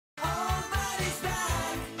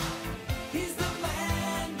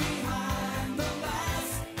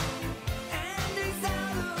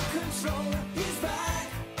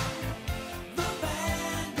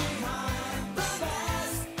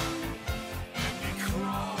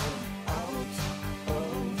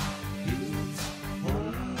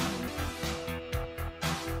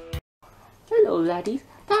those ideas,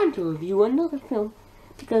 time to review another film,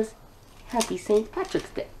 because happy St. Patrick's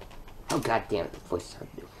Day. Oh goddamn it, the voice is hard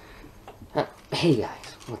to do. Hey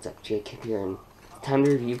guys, what's up, Jacob here, and it's time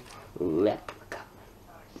to review Leprechaun.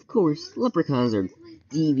 Of course, leprechauns are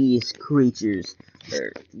devious creatures.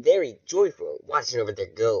 They're very joyful watching over their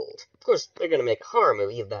gold. Of course, they're gonna make a horror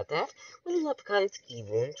movie about that, when the leprechaun is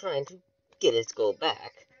evil and trying to get its gold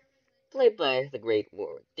back. Played by the great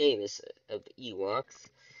Warwick Davis of the Ewoks.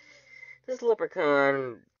 This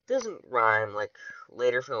leprechaun doesn't rhyme like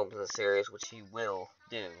later films in the series, which he will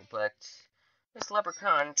do, but this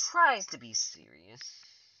leprechaun tries to be serious,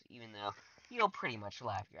 even though you'll pretty much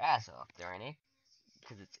laugh your ass off during it,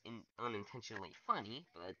 because it's unintentionally funny,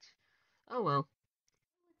 but oh well.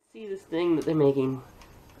 Let's see this thing that they're making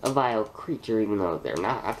a vile creature, even though they're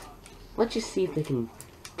not. Let's just see if they can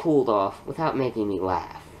pull it off without making me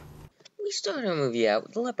laugh. We start our movie out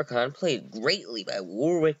with the leprechaun played greatly by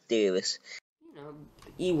Warwick Davis. You know,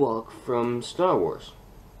 the Ewok from Star Wars.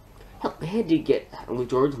 Hell, they had to get Luke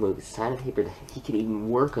George's movie to sign a paper that he could even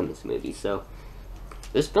work on this movie, so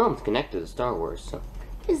this film's connected to Star Wars, so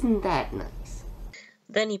isn't that nice?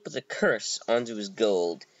 Then he puts a curse onto his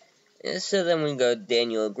gold. So then we go to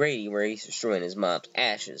Daniel O'Grady, where he's destroying his mom's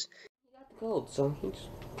ashes. He got the gold, so he's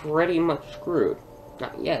pretty much screwed.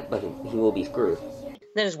 Not yet, but he will be screwed.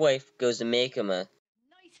 Then his wife goes to make him a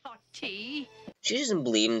nice hot tea. She doesn't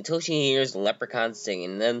believe him until she hears the leprechaun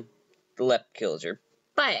singing, and then the lep kills her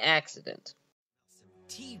by accident. Some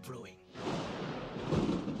tea brewing.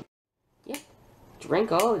 Yep,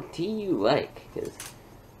 drink all the tea you like, because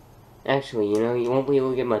actually, you know, you won't be able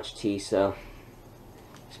to get much tea, so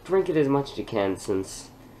just drink it as much as you can, since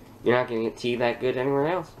you're not going to get tea that good anywhere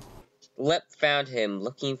else. Lep found him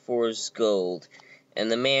looking for his gold,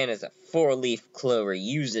 and the man has a 4-leaf clover,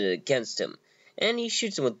 using it against him. And he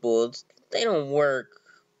shoots him with bullets. They don't work,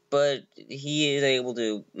 but he is able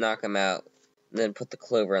to knock him out, and then put the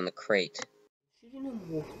clover on the crate. Shooting him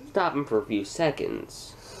will stop him for a few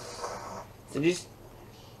seconds. So just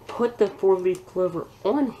put the 4-leaf clover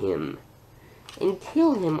on him, and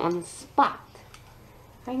kill him on the spot.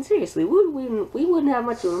 I mean, seriously, we wouldn't have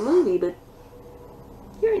much of a movie, but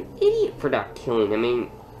you're an idiot for not killing him. I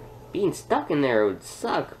mean, being stuck in there would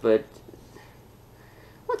suck, but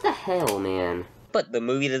what the hell, man? But the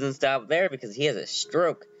movie doesn't stop there, because he has a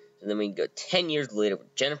stroke. And then we go 10 years later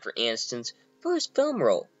with Jenifer Aniston's first film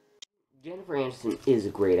role. Jenifer Aniston is a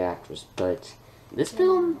great actress, but this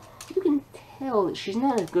film, you can tell that she's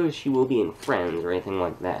not as good as she will be in Friends or anything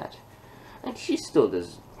like that. Like, she still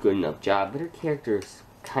does a good enough job, but her character is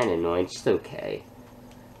kind of annoying. She's okay.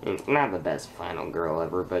 And not the best final girl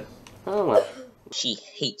ever, but oh well. She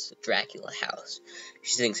hates the Dracula house.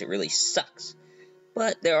 She thinks it really sucks.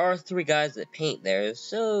 But there are 3 guys that paint there,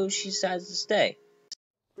 so she decides to stay.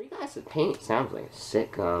 3 guys that paint sounds like a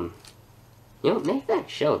sitcom. You know, make that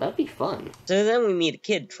show. That'd be fun. So then we meet a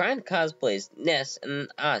kid trying to cosplay as Ness and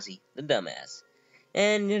Ozzy, the dumbass.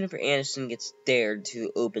 And Jenifer Aniston gets dared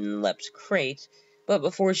to open Lep's crate, but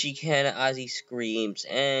before she can, Ozzy screams,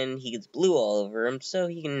 and he gets blue all over him, so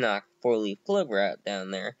he can knock 4-leaf clover out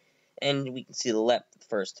down there. And we can see the Lep the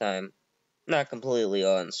first time. Not completely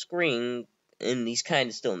on screen, and he's kind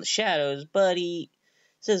of still in the shadows, but he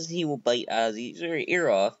says he will bite Ozzy's ear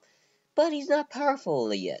off, but he's not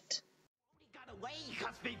powerful yet. We got away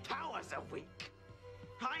because me powers are weak.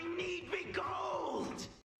 I need me gold!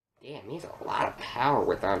 Damn, he has a lot of power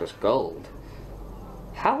without his gold.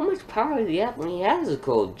 How much power does he have when he has his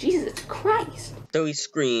gold? Jesus Christ! So he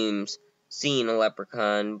screams, seeing a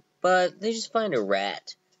leprechaun, but they just find a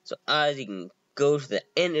rat. So Ozzy can go to the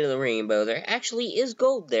end of the rainbow. There actually is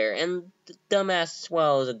gold there, and the dumbass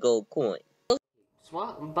swallows a gold coin.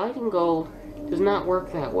 Biting gold does not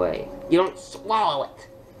work that way. You don't swallow it.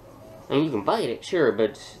 I mean, you can bite it, sure,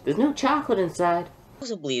 but there's no chocolate inside. He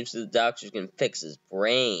also believes that the doctors can fix his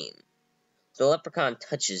brain. So the leprechaun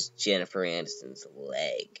touches Jenifer Aniston's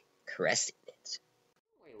leg, caressing it.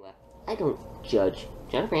 I don't judge.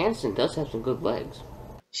 Jenifer Aniston does have some good legs.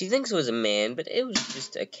 She thinks it was a man, but it was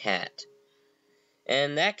just a cat.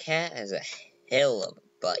 And that cat has a hell of a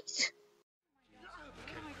bite.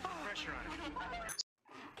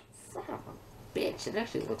 Son of a bitch, it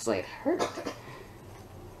actually looks like it hurt.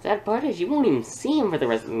 Sad part is you won't even see him for the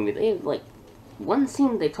rest of the movie. They have, like, one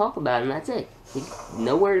scene they talk about, and that's it. He's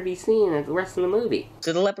nowhere to be seen at the rest of the movie.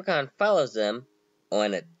 So the leprechaun follows them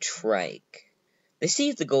on a trike. They see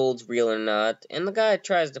if the gold's real or not, and the guy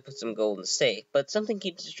tries to put some gold in the safe, but something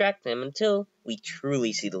keeps distracting him until we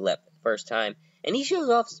truly see the Lep for the first time, and he shows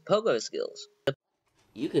off his pogo skills.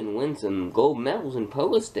 You can win some gold medals in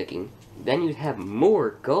pogo sticking, then you'd have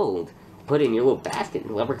more gold to put in your little basket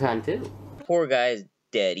in Leprechaun 2. poor guy is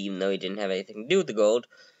dead, even though he didn't have anything to do with the gold,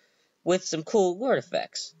 with some cool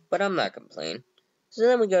artifacts. But I'm not complaining. So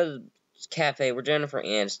then we go to the cafe where Jenifer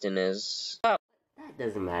Aniston is. That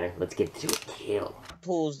doesn't matter. Let's get to a kill.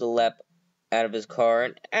 Pulls the Lep out of his car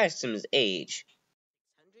and asks him his age.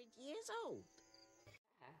 100 years old.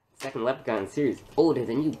 Second Leprechaun series older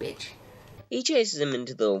than you, bitch. He chases him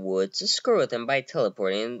into the woods to screw with him by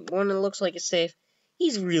teleporting, and when it looks like it's safe,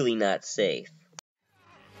 he's really not safe.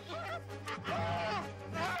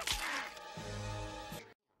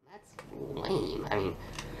 That's lame. I mean,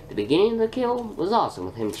 the beginning of the kill was awesome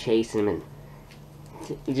with him chasing him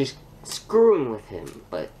and just screwing with him,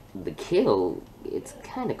 but the kill, it's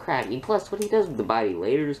kind of crappy. Plus, what he does with the body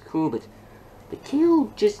later is cool, but the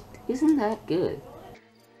kill just isn't that good.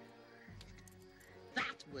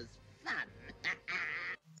 That was fun.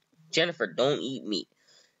 Jenifer don't eat meat,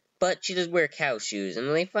 but she does wear cow shoes, and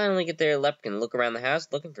when they finally get there, Lep can look around the house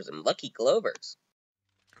looking for some lucky clovers.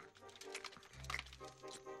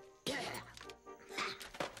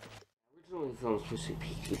 Originally, the film was supposed to be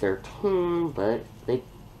PG-13, but they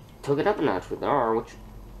took it up a notch with R, which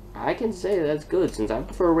I can say that's good, since I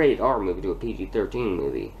prefer a rated R movie to a PG-13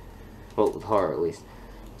 movie. Well, with horror, at least.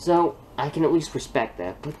 So, I can at least respect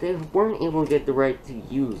that, but they weren't able to get the right to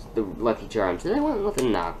use the Lucky Charm, so they went with a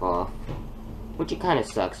knockoff. Which it kind of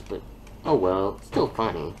sucks, but oh well, it's still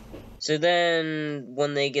funny. So then,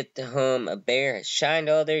 when they get to home, a bear has shined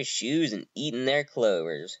all their shoes and eaten their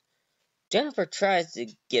clovers. Jenifer tries to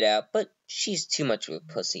get out, but she's too much of a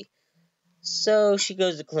pussy. So she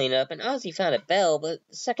goes to clean up, and Ozzy found a bell, but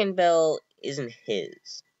the second bell isn't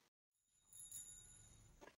his.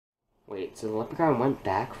 Wait, so the Leprechaun went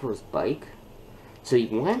back for his bike? So he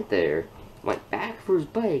went there, went back for his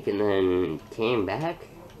bike, and then came back?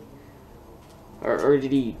 Or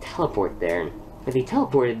did he teleport there? If he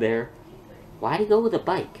teleported there, why'd he go with a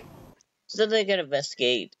bike? So they gotta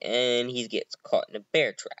investigate, and he gets caught in a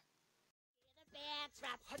bear trap. In a bear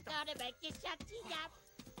trap, I'm gonna make you shut it up.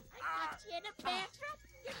 I got you in a bear trap.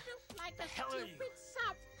 You look like a stupid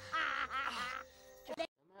sub.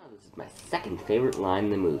 Somehow this is my second favorite line in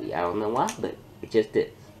the movie. I don't know why, but it just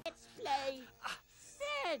is. Let's play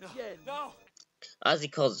Surgeon. No.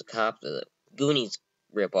 Ozzy calls the cops a Goonies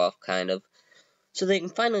ripoff, kind of, so they can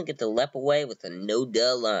finally get the Lep away with a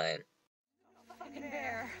no-duh line. Fucking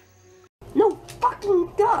bear. No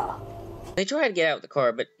fucking duh! They try to get out of the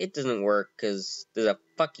car, but it doesn't work because there's a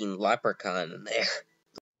fucking leprechaun in there.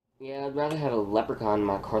 Yeah, I'd rather have a leprechaun in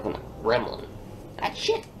my car than a gremlin. That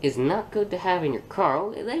shit is not good to have in your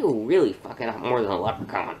car. They will really fuck it up more than a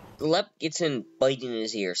leprechaun. The Lep gets him biting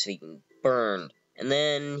his ear so he can burn, and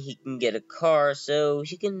then he can get a car so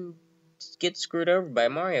he can get screwed over by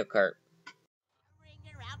Mario Kart.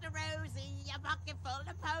 Ring around a rosy, a bucket full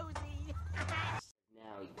of posy.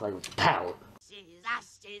 Now you play with power.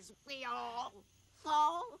 Disasters, we all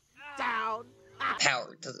fall down.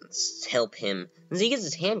 Power doesn't help him, as he gets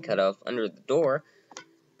his hand cut off under the door,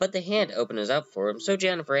 but the hand opens up for him, so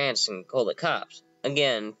Jenifer Aniston can call the cops.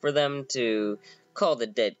 Again, for them to call the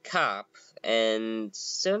dead cop, and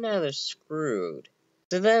so now they're screwed.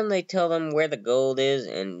 So then they tell them where the gold is,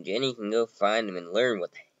 and Jenny can go find him and learn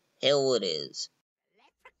what the hell it is.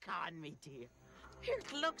 Leprechaun, me dear.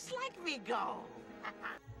 It looks like me gold.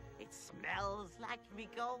 It smells like me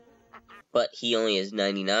gold. But he only has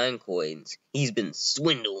 99 coins. He's been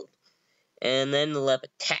swindled. And then the Lep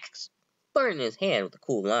attacks, burning his hand with a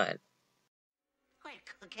cool line. We're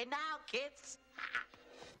cooking now, kids.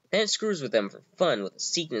 Then it screws with them for fun with a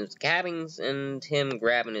sequence of cabins and him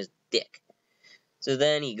grabbing his dick. So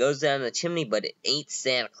then he goes down the chimney, but it ain't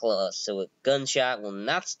Santa Claus, so a gunshot will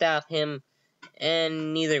not stop him,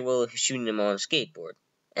 and neither will shooting him on a skateboard.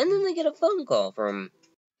 And then they get a phone call from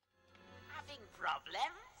Having problems?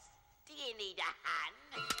 Do you need a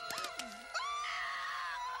hand?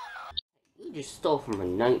 You just stole from A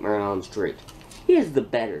Nightmare on Elm Street. Here's the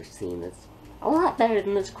better scene that's a lot better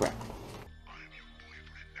than this crap.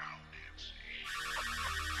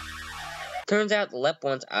 Turns out the Lep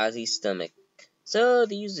wants Ozzy's stomach. So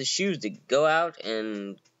they use the shoes to go out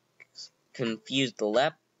and confuse the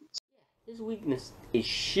Lep. His weakness is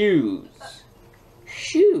shoes.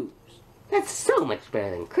 Shoes. That's so much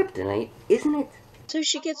better than kryptonite, isn't it? So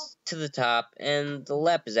she gets to the top, and the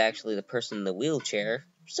Lep is actually the person in the wheelchair,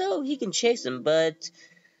 so he can chase him, but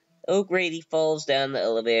O'Grady falls down the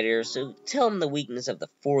elevator, so tell him the weakness of the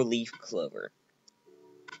four-leaf clover.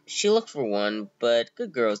 She looks for one, but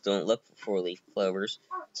good girls don't look for four-leaf clovers,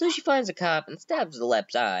 so she finds a cop and stabs the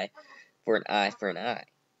Lep's eye for an eye for an eye.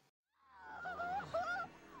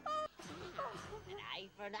 An eye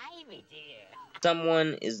for an eye, me dear.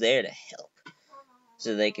 Someone is there to help.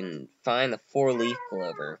 so they can find the four-leaf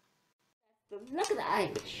clover. The luck of the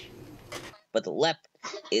Irish. But the Lep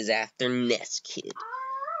is after Ness Kid.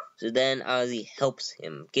 So then Ozzy helps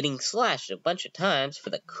him, getting slashed a bunch of times for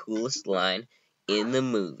the coolest line in the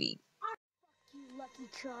movie. You Lucky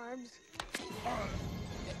Charms.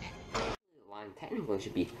 The line technically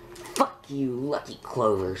should be, "Fuck you, lucky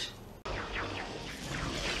clovers." I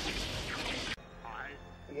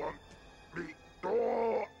want me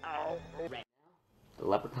door out. The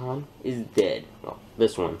Leprechaun is dead. Well,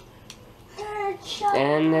 this one.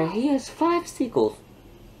 And he has 5 sequels.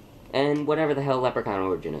 And whatever the hell Leprechaun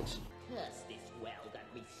origin is. Curse this world that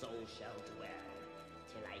my soul shall dwell,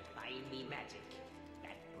 till I find me magic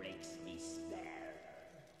that breaks me spell.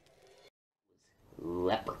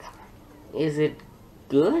 Leprechaun. Is it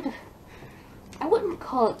good? I wouldn't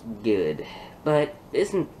call it good, but it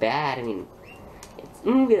isn't bad. I mean, it's a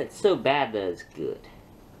movie that's so bad that it's good.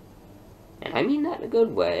 And I mean that in a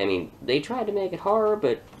good way. I mean, they tried to make it horror,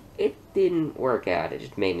 but it didn't work out. It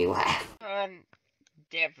just made me laugh.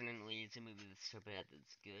 Definitely it's a movie that's so bad that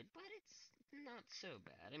it's good, but it's not so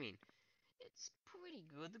bad. I mean, it's pretty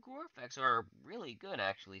good. The gore effects are really good,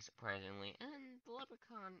 actually, surprisingly, and the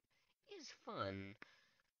Leprechaun is fun.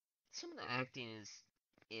 Some of the acting is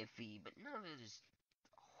iffy, but none of it is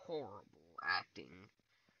horrible acting.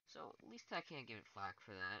 So at least I can't give it flack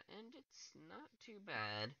for that, and it's not too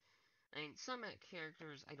bad. I mean, some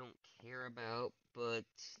characters I don't care about, but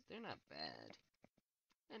they're not bad.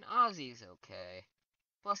 And Ozzy's okay.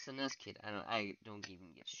 Plus the Ness Kid, I don't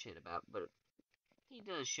even give a shit about, but he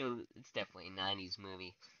does show it's definitely a 90s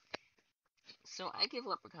movie. So I give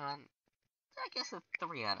Leprechaun, I guess, a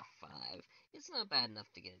 3 out of 5. It's not bad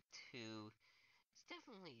enough to get a 2. It's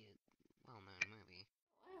definitely a well-known movie.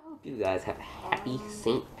 I hope you guys have a happy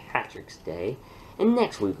St. Patrick's Day. And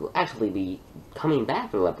next week we'll actually be coming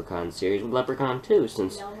back to the Leprechaun series with Leprechaun 2,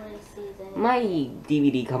 since my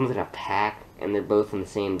DVD comes in a pack and they're both on the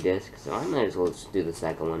same disc, so I might as well just do the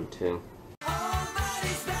second one too.